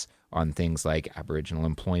progress on things like Aboriginal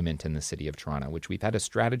employment in the city of Toronto, which we've had a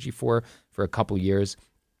strategy for a couple years,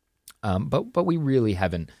 but we really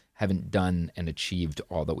haven't done and achieved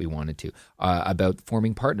all that we wanted to. About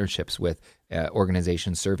forming partnerships with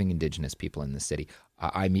organizations serving Indigenous people in the city.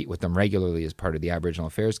 I meet with them regularly as part of the Aboriginal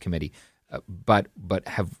Affairs Committee, but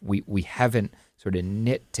we haven't sort of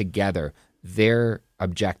knit together their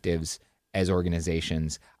objectives as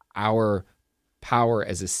organizations, our power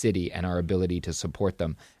as a city, and our ability to support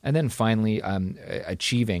them, and then finally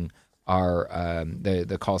achieving our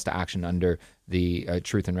the calls to action under the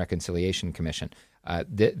Truth and Reconciliation Commission.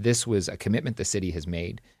 This was a commitment the city has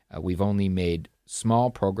made. We've only made small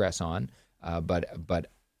progress on, but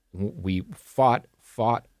we fought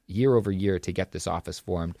year over year to get this office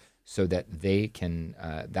formed, so that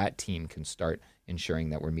that team can start ensuring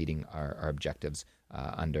that we're meeting our objectives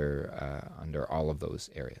under all of those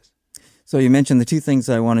areas. So you mentioned the two things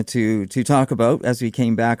I wanted to talk about as we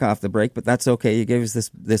came back off the break, but that's okay. You gave us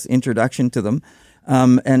this introduction to them.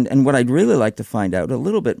 And what I'd really like to find out a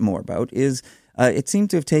little bit more about is it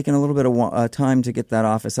seemed to have taken a little bit of time to get that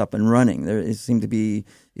office up and running. It seemed to be,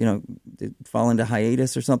 fall into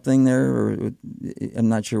hiatus or something there, or I'm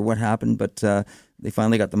not sure what happened, but they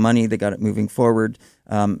finally got the money, they got it moving forward.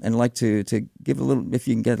 And I'd like to give a little, if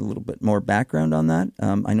you can get a little bit more background on that.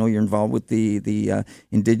 I know you're involved with the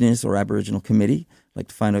Indigenous or Aboriginal Committee. I'd like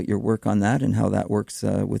to find out your work on that and how that works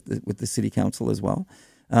with the City Council as well.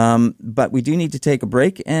 But we do need to take a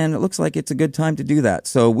break, and it looks like it's a good time to do that.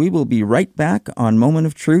 So we will be right back on Moment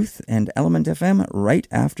of Truth and Element FM right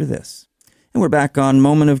after this. And we're back on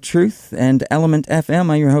Moment of Truth and Element FM.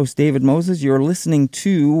 I'm your host, David Moses. You're listening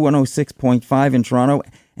to 106.5 in Toronto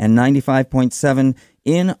and 95.7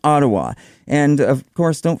 in Ottawa. And of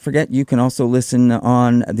course, don't forget, you can also listen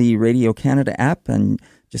on the Radio Canada app, and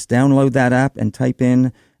just download that app and type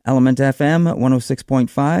in Element FM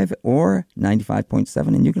 106.5 or 95.7,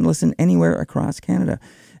 and you can listen anywhere across Canada.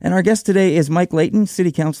 And our guest today is Mike Layton,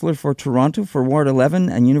 City Councillor for Toronto for Ward 11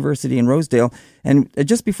 and University in Rosedale. And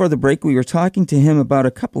just before the break, we were talking to him about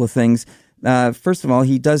a couple of things. First of all,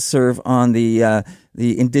 he does serve on the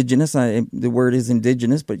Indigenous, the word is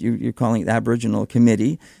Indigenous, but you're calling it Aboriginal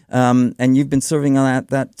Committee. And you've been serving on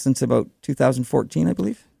that since about 2014, I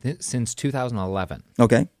believe? Since 2011.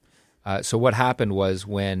 Okay. So what happened was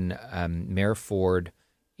when Mayor Ford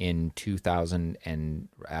in 2000 and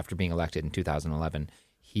after being elected in 2011,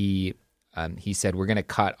 he said, we're going to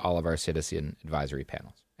cut all of our citizen advisory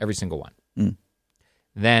panels, every single one. Mm.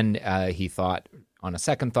 Then he thought, on a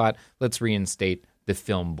second thought, let's reinstate the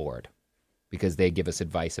film board because they give us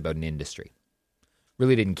advice about an industry.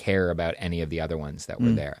 Really didn't care about any of the other ones that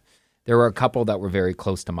were there. There were a couple that were very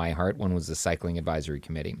close to my heart. One was the Cycling Advisory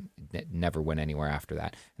Committee. It never went anywhere after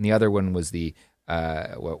that. And the other one was the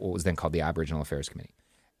what was then called the Aboriginal Affairs Committee.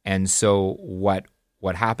 And so what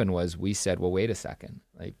happened was we said, well, wait a second.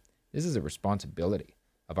 Like, this is a responsibility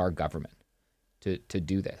of our government to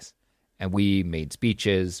do this. And we made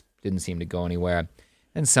speeches, didn't seem to go anywhere.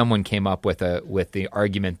 And someone came up with the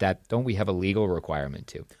argument that, don't we have a legal requirement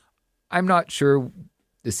to? I'm not sure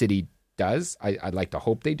the city does. I'd like to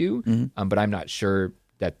hope they do, but I'm not sure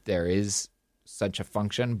that there is such a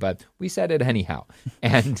function. But we said it anyhow,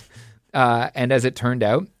 and as it turned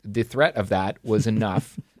out, the threat of that was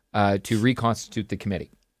enough to reconstitute the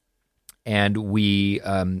committee. And we,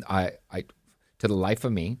 I to the life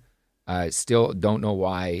of me, still don't know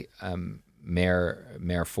why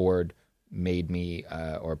Mayor Ford made me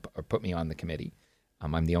or put me on the committee.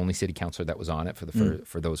 I'm the only city councillor that was on it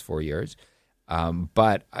for those 4 years.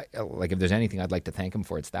 But if there's anything I'd like to thank him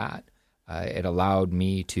for, it's that it allowed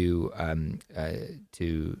me to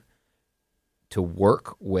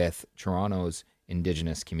work with Toronto's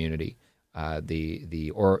Indigenous community.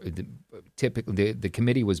 Typically the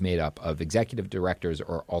committee was made up of executive directors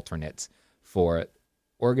or alternates for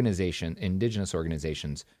Indigenous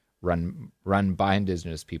organizations run by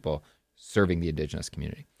Indigenous people serving the Indigenous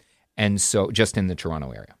community, and so just in the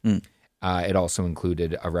Toronto area. It also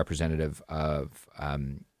included a representative of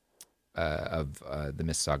the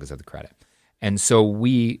Mississaugas of the Credit. And so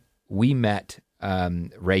we met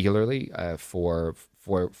regularly for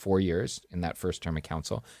 4 years in that first term of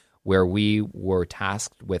council, where we were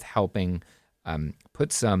tasked with helping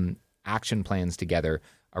put some action plans together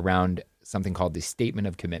around something called the Statement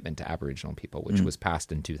of Commitment to Aboriginal People, which was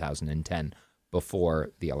passed in 2010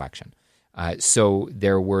 before the election. So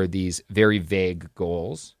there were these very vague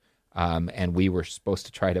goals, and we were supposed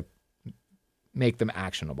to try to make them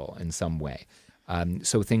actionable in some way.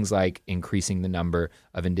 So things like increasing the number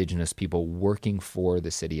of Indigenous people working for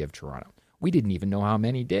the city of Toronto. We didn't even know how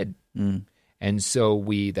many did. And so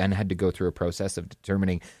we then had to go through a process of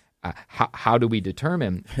determining how do we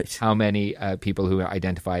determine how many people who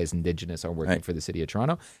identify as Indigenous are working for the city of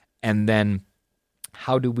Toronto, and then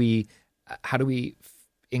how do we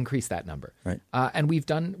increase that number? And we've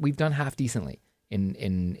done half decently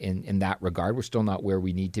in that regard. We're still not where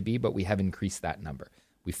we need to be, but we have increased that number.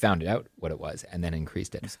 We found out what it was and then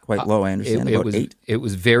increased it. It's quite low, I understand. It about was 8. It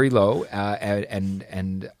was very low,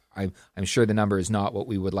 and I'm sure the number is not what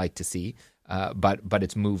we would like to see, but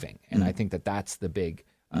it's moving, and I think that's the big.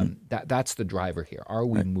 That's the driver here. Are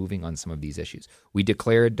we moving on some of these issues? We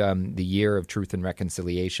declared the Year of Truth and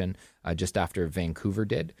Reconciliation just after Vancouver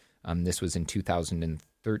did. This was in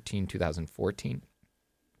 2013, 2014,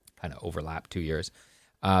 kind of overlapped 2 years,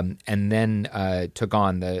 and then took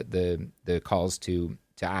on the calls to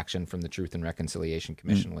action from the Truth and Reconciliation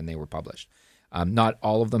Commission when they were published. Not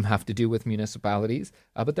all of them have to do with municipalities,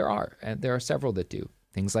 but there are several that do.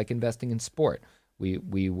 Things like investing in sport.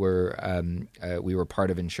 We were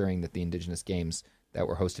part of ensuring that the Indigenous Games that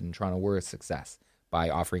were hosted in Toronto were a success by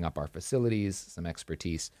offering up our facilities, some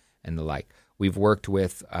expertise, and the like. We've worked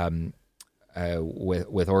with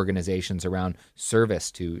organizations around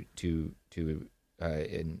service to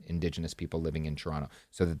Indigenous people living in Toronto,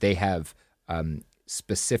 so that they have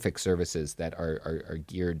specific services that are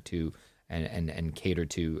geared to and cater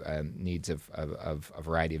to needs of a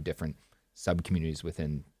variety of different sub-communities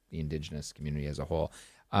within the Indigenous community as a whole.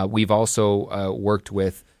 We've also worked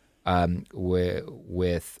with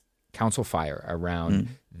with Council Fire around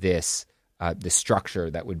this structure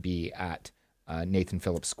that would be at Nathan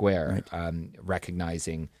Phillips Square,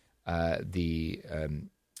 recognizing the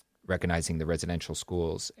residential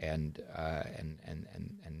schools and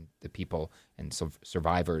the people and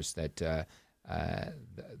survivors that are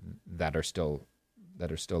still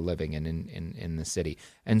living in the city.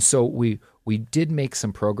 And so we did make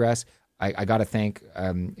some progress. I got to thank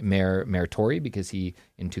Mayor Tory, because he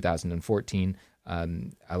in 2014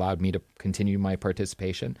 allowed me to continue my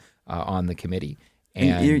participation on the committee.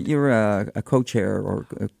 And you're a co-chair or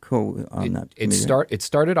a co on that committee. It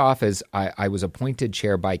started off as I was appointed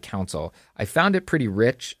chair by council. I found it pretty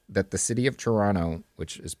rich that the city of Toronto,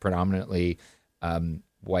 which is predominantly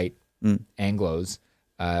white Anglos,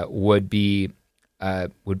 would be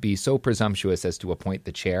so presumptuous as to appoint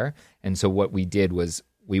the chair. And so what we did was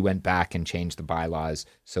we went back and changed the bylaws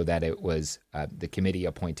so that it was the committee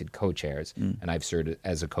appointed co-chairs, and I've served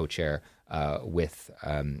as a co-chair with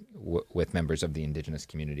members of the Indigenous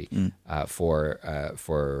community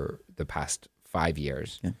for the past 5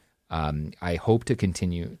 years. Yeah. I hope to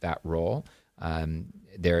continue that role.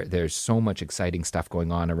 There's so much exciting stuff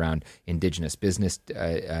going on around Indigenous business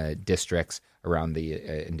districts, around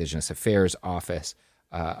the Indigenous Affairs Office,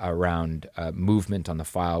 around movement on the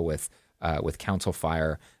file with Council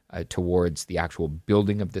Fire towards the actual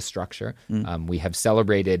building of this structure. We have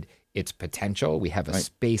celebrated its potential. We have a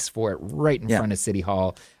space for it right in front of City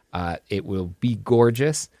Hall. It will be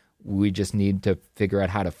gorgeous. We just need to figure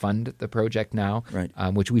out how to fund the project now,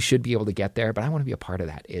 which we should be able to get there. But I want to be a part of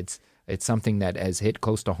that. It's something that has hit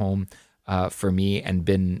close to home for me and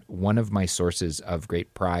been one of my sources of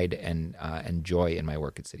great pride and joy in my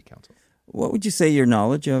work at City Council. What would you say your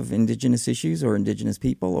knowledge of Indigenous issues or Indigenous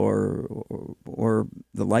people or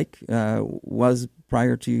the like was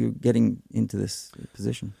prior to getting into this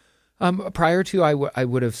position? Prior to, I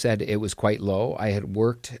would have said it was quite low. I had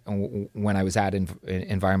worked, when I was at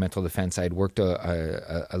Environmental Defense, I had worked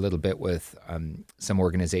a little bit with some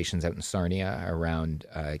organizations out in Sarnia around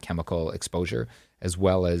chemical exposure, as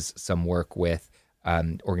well as some work with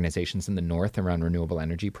organizations in the north around renewable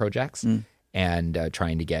energy projects. And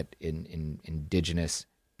trying to get Indigenous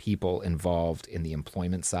people involved in the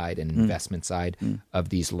employment side and investment side of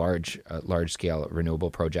these large scale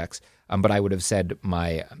renewable projects. But I would have said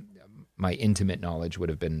my intimate knowledge would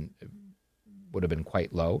have been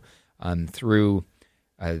quite low. Through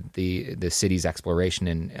the city's exploration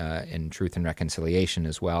in Truth and Reconciliation,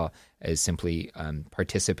 as well as simply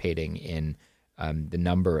participating in the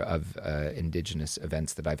number of Indigenous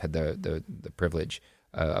events that I've had the privilege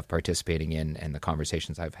of participating in, and the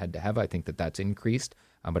conversations I've had to have, I think that's increased.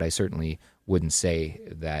 But I certainly wouldn't say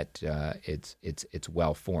that it's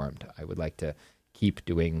well formed. I would like to keep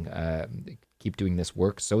doing this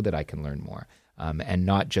work so that I can learn more, and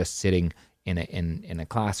not just sitting in a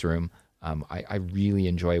classroom. I really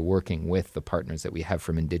enjoy working with the partners that we have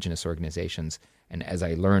from Indigenous organizations, and as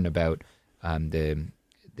I learn about the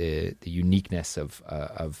uniqueness of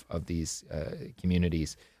these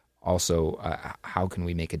communities. Also, how can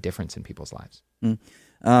we make a difference in people's lives?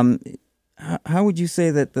 How would you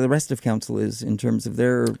say that the rest of council is in terms of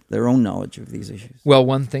their own knowledge of these issues? Well,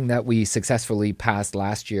 one thing that we successfully passed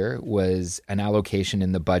last year was an allocation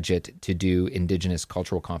in the budget to do Indigenous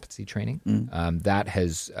cultural competency training. That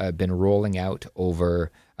has been rolling out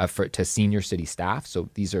over to senior city staff. So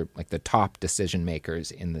these are like the top decision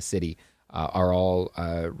makers in the city are all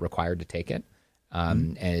required to take it.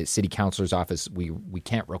 And city councilor's office, we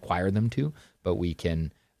can't require them to, but we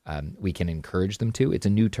can encourage them to. It's a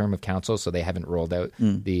new term of council, so they haven't rolled out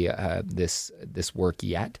this work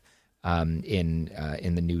yet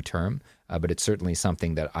in the new term. But it's certainly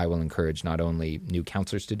something that I will encourage not only new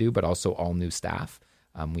councilors to do, but also all new staff.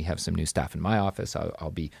 We have some new staff in my office.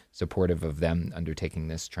 I'll be supportive of them undertaking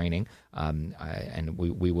this training, and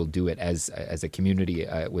we will do it as a community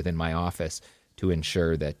within my office to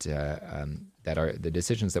ensure that the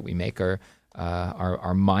decisions that we make are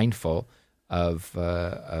mindful of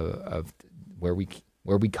where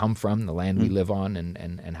we come from, the land we live on,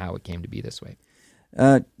 and how it came to be this way.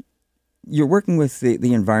 You're working with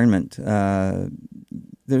the environment.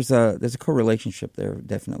 There's a correlationship there,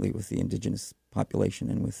 definitely, with the Indigenous population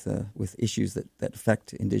and with issues that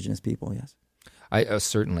affect Indigenous people. Yes, I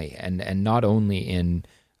certainly, and not only in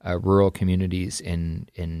rural communities in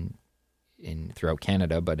throughout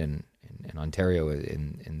Canada, but in Ontario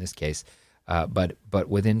in this case, but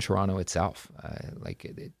within Toronto itself,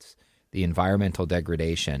 it's the environmental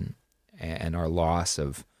degradation and our loss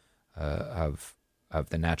of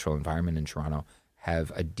the natural environment in Toronto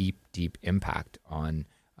have a deep impact on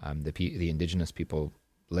the Indigenous people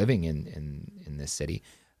living in this city,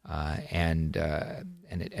 and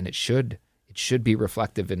it should be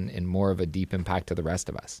reflective in more of a deep impact to the rest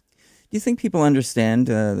of us. Do you think people understand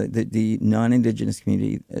the non-Indigenous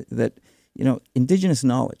community that Indigenous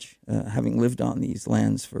knowledge, having lived on these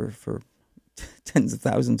lands for tens of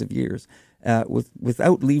thousands of years,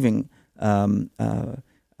 without leaving a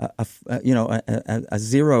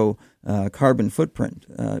zero carbon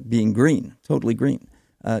footprint, being green, totally green?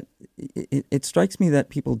 It strikes me that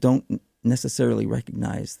people don't necessarily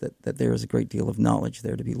recognize that there is a great deal of knowledge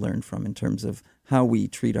there to be learned from in terms of how we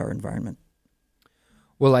treat our environment.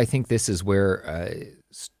 Well, I think this is where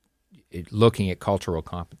looking at cultural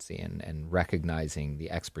competency and recognizing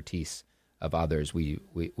the expertise of others, we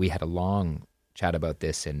had a long chat about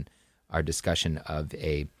this in our discussion of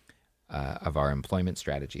our employment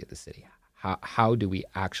strategy at the city. How do we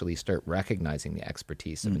actually start recognizing the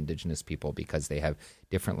expertise of Indigenous people because they have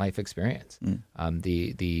different life experience?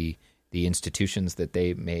 The institutions that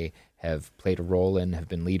they may have played a role in, have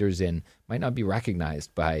been leaders in, might not be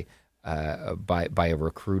recognized by a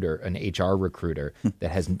recruiter, an HR recruiter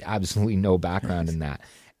that has absolutely no background in that,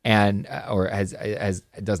 and or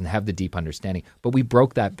doesn't have the deep understanding. But we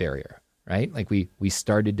broke that barrier, right? Like we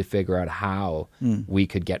started to figure out how we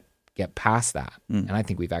could get past that, and I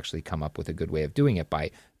think we've actually come up with a good way of doing it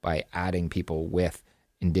by adding people with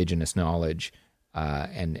Indigenous knowledge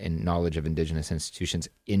and knowledge of Indigenous institutions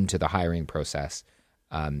into the hiring process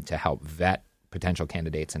to help vet potential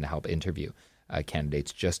candidates and to help interview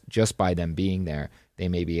candidates. Just by them being there, they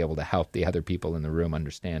may be able to help the other people in the room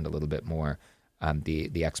understand a little bit more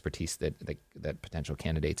the expertise that potential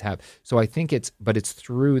candidates have. So I think it's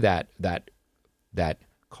through that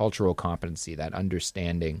cultural competency, that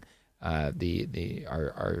understanding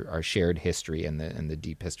our shared history and the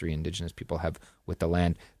deep history Indigenous people have with the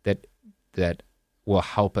land that will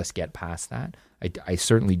help us get past that. I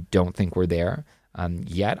certainly don't think we're there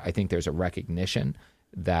yet. I think there's a recognition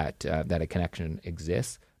that a connection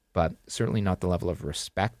exists, but certainly not the level of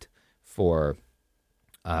respect for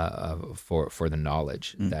the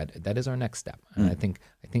knowledge that is our next step. And I think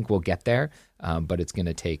we'll get there, but it's going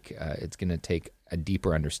to take a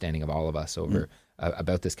deeper understanding of all of us over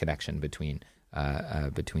about this connection between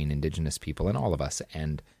Indigenous people and all of us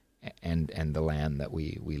and the land that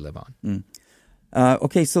we live on.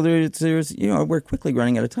 Okay, so there's we're quickly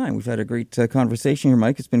running out of time. We've had a great conversation here,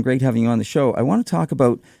 Mike. It's been great having you on the show. I want to talk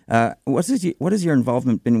about what has your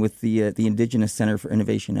involvement been with the Indigenous Center for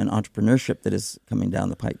Innovation and Entrepreneurship that is coming down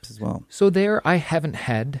the pipes as well. So there, I haven't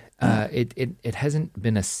had it hasn't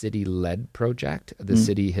been a city-led project. The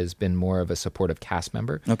city has been more of a supportive cast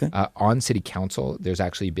member. Okay. On City Council, there's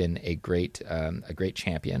actually been a great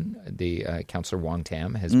champion. The Councillor Wong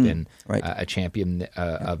Tam has been a champion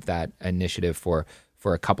of that initiative for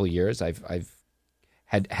a couple of years. I've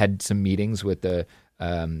had some meetings with the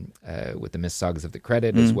Mississaugas of the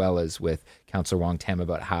Credit as well as with Councillor Wong Tam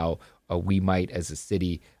about how we might, as a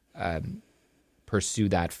city, pursue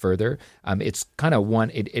that further. It's kind of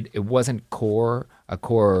it wasn't a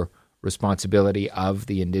core responsibility of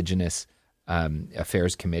the Indigenous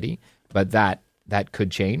Affairs Committee, but that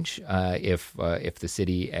could change if the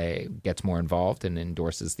city gets more involved and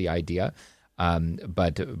endorses the idea.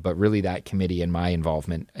 But really, that committee and my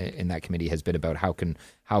involvement in that committee has been about how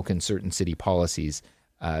can certain city policies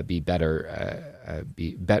be better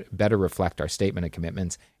reflect our statement of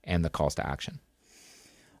commitments and the calls to action.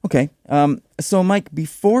 Okay, so Mike,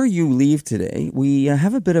 before you leave today, we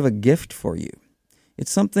have a bit of a gift for you.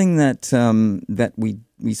 It's something that we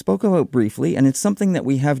spoke about briefly, and it's something that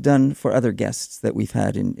we have done for other guests that we've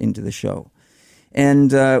had into the show.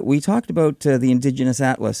 And we talked about the Indigenous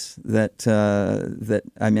Atlas that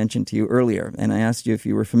I mentioned to you earlier, and I asked you if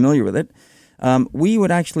you were familiar with it. We would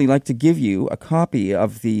actually like to give you a copy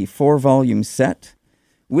of the 4-volume set,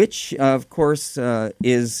 which, of course,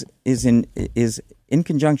 is in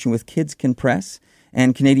conjunction with Kids Can Press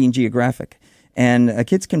and Canadian Geographic. And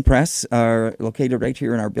Kids Can Press are located right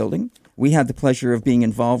here in our building. We had the pleasure of being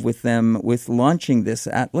involved with them with launching this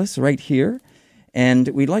atlas right here. And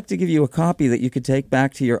we'd like to give you a copy that you could take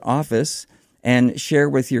back to your office and share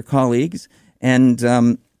with your colleagues. And,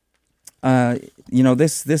 this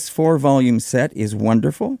 4-volume set is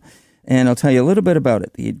wonderful. And I'll tell you a little bit about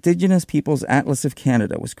it. The Indigenous Peoples Atlas of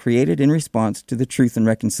Canada was created in response to the Truth and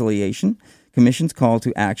Reconciliation Commission's call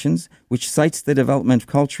to actions, which cites the development of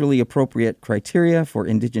culturally appropriate criteria for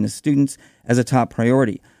Indigenous students as a top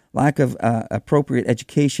priority. Lack of appropriate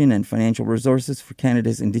education and financial resources for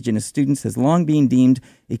Canada's Indigenous students has long been deemed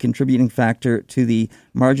a contributing factor to the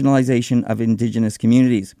marginalization of Indigenous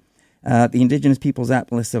communities. The Indigenous Peoples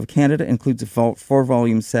Atlas of Canada includes a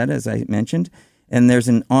 4-volume set, as I mentioned, And there's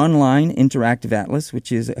an online interactive atlas,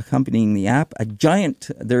 which is accompanying the app.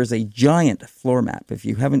 There's a giant floor map. If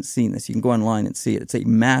you haven't seen this, you can go online and see it. It's a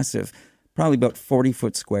massive, probably about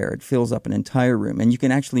 40-foot square. It fills up an entire room, and you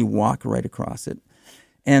can actually walk right across it.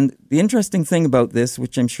 And the interesting thing about this,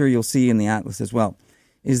 which I'm sure you'll see in the atlas as well,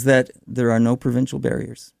 is that there are no provincial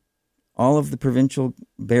barriers. All of the provincial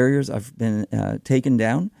barriers have been taken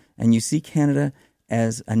down, and you see Canada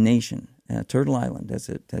as a nation, Turtle Island, as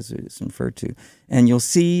it's referred to. And you'll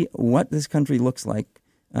see what this country looks like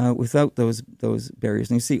without those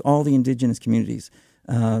barriers. And you see all the indigenous communities,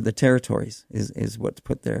 the territories is what's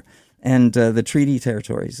put there, and the treaty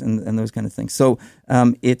territories and those kind of things. So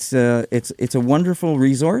it's a wonderful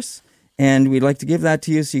resource, and we'd like to give that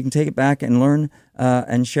to you so you can take it back and learn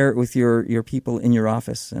and share it with your people in your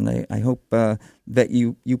office. And I hope that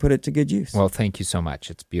you put it to good use. Well, thank you so much.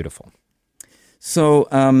 It's beautiful. So,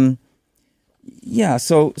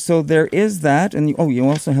 so there is that. And you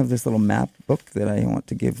also have this little map book that I want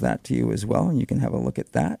to give that to you as well, and you can have a look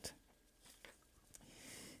at that.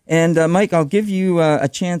 And Mike, I'll give you a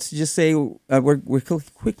chance to just say we're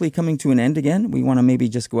quickly coming to an end again. We want to maybe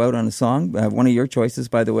just go out on a song, one of your choices,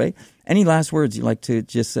 by the way. Any last words you'd like to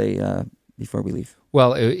just say before we leave?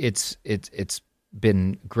 Well, it's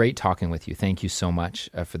been great talking with you. Thank you so much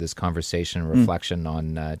for this conversation and reflection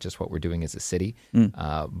on just what we're doing as a city.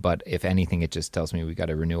 But if anything, it just tells me we got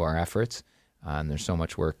to renew our efforts, and there's so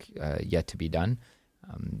much work yet to be done.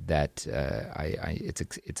 That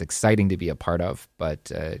it's exciting to be a part of,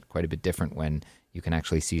 but quite a bit different when you can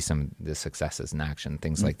actually see some of the successes in action.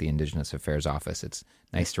 Things like the Indigenous Affairs Office. It's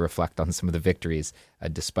nice to reflect on some of the victories,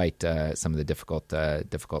 despite some of the difficult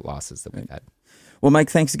losses that we've had. Well, Mike,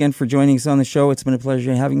 thanks again for joining us on the show. It's been a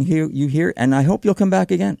pleasure having you here, and I hope you'll come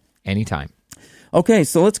back again. Anytime. Okay,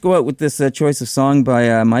 so let's go out with this choice of song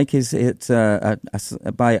by Mike. It's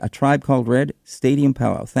by A Tribe Called Red, Stadium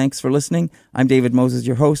Powwow. Thanks for listening. I'm David Moses,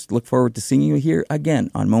 your host. Look forward to seeing you here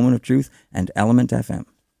again on Moment of Truth and Element FM.